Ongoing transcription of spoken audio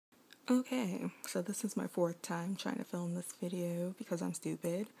Okay, so this is my fourth time trying to film this video because I'm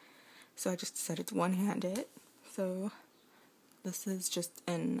stupid. So I just decided to one-hand it. So this is just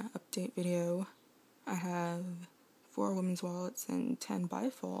an update video. I have 4 women's wallets and 10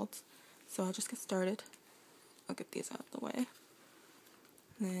 bifolds. So I'll just get started. I'll get these out of the way.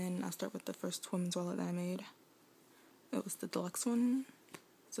 Then I'll start with the first women's wallet that I made. It was the deluxe one.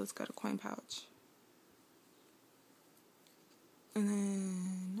 So it's got a coin pouch. And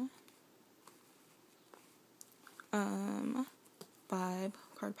then 5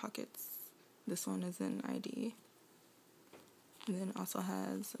 card pockets. This one is an ID. And then it also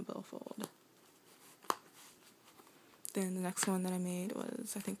has a billfold. Then the next one that I made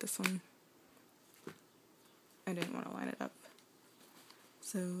was, I think this one. I didn't want to line it up.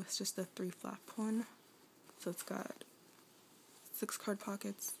 So it's just a 3 flap one. So it's got 6 card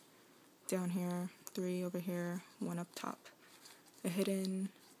pockets down here, 3 over here, 1 up top, a hidden,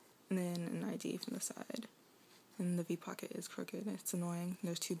 and then an ID from the side. And the V pocket is crooked. It's annoying.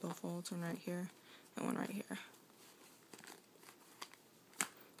 There's 2 billfolds, one right here and one right here.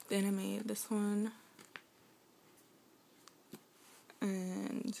 Then I made this one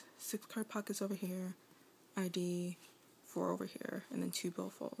and 6 card pockets over here, ID, 4 over here, and then 2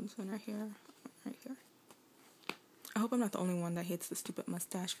 billfolds, one right here, one right here. I hope I'm not the only one that hates the stupid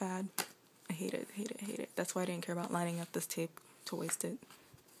mustache fad. I hate it, hate it, hate it. That's why I didn't care about lining up this tape to waste it.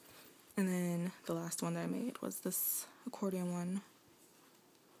 And then the last one that I made was this accordion one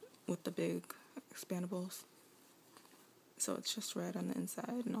with the big expandables. So it's just red on the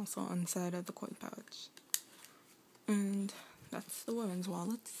inside and also on the side of the coin pouch. And that's the women's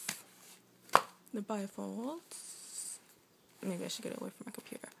wallets. The bifolds. Maybe I should get it away from my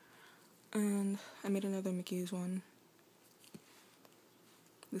computer. And I made another Mickey's one.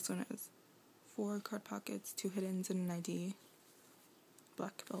 This one has 4 card pockets, 2 hiddens, and an ID.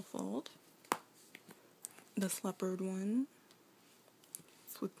 Black billfold. This leopard one.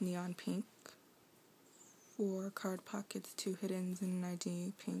 It's with neon pink. 4 card pockets, 2 hiddens, and an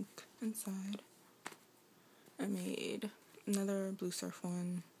ID, pink inside. I made another blue surf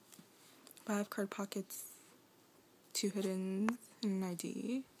one. 5 card pockets, 2 hiddens, and an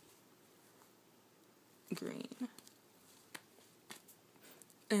ID, green.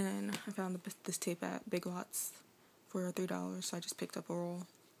 And I found this tape at Big Lots for $3, so I just picked up a roll.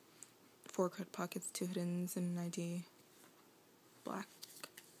 4 card pockets, 2 hiddens, and an ID, black.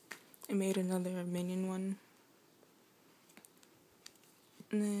 I made another minion one.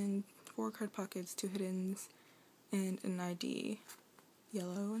 And then 4 card pockets, 2 hiddens, and an ID,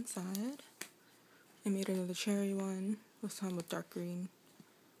 yellow inside. I made another cherry one, this one with dark green.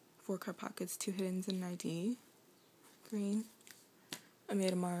 4 card pockets, 2 hiddens, and an ID, green. I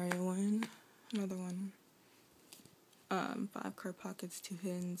made a Mario one, another one. 5 card pockets, 2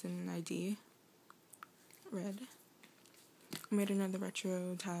 hiddens, and an ID, red. I made another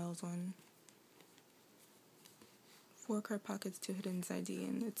retro tiles one. 4 card pockets, 2 hiddens, ID,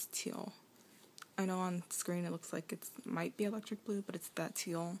 and it's teal. I know on screen it looks like it might be electric blue, but it's that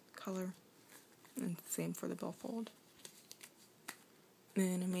teal color. And same for the billfold.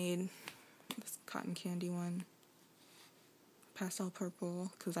 Then I made this cotton candy one. Pastel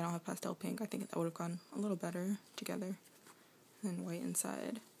purple, because I don't have pastel pink. I think that would have gone a little better together. And then white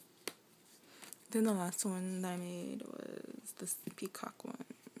inside. Then the last one that I made was this peacock one.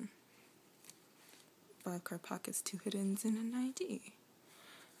 5 card pockets, 2 hiddens, and an ID.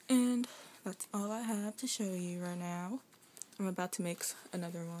 And that's all I have to show you right now. I'm about to make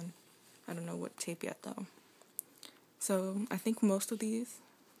another one. I don't know what tape yet though. So I think most of these,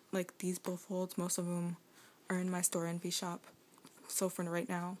 like these billfolds, most of them are in my store envy shop. So for right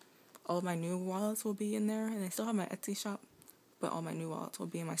now, all of my new wallets will be in there, and I still have my Etsy shop, but all my new wallets will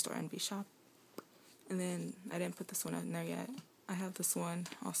be in my store envy shop. And then I didn't put this one in there yet. I have this one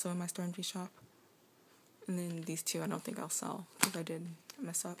also in my store envy shop. And then these 2 I don't think I'll sell because I did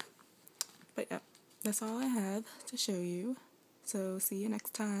mess up. But yeah, that's all I have to show you. So see you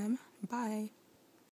next time. Bye.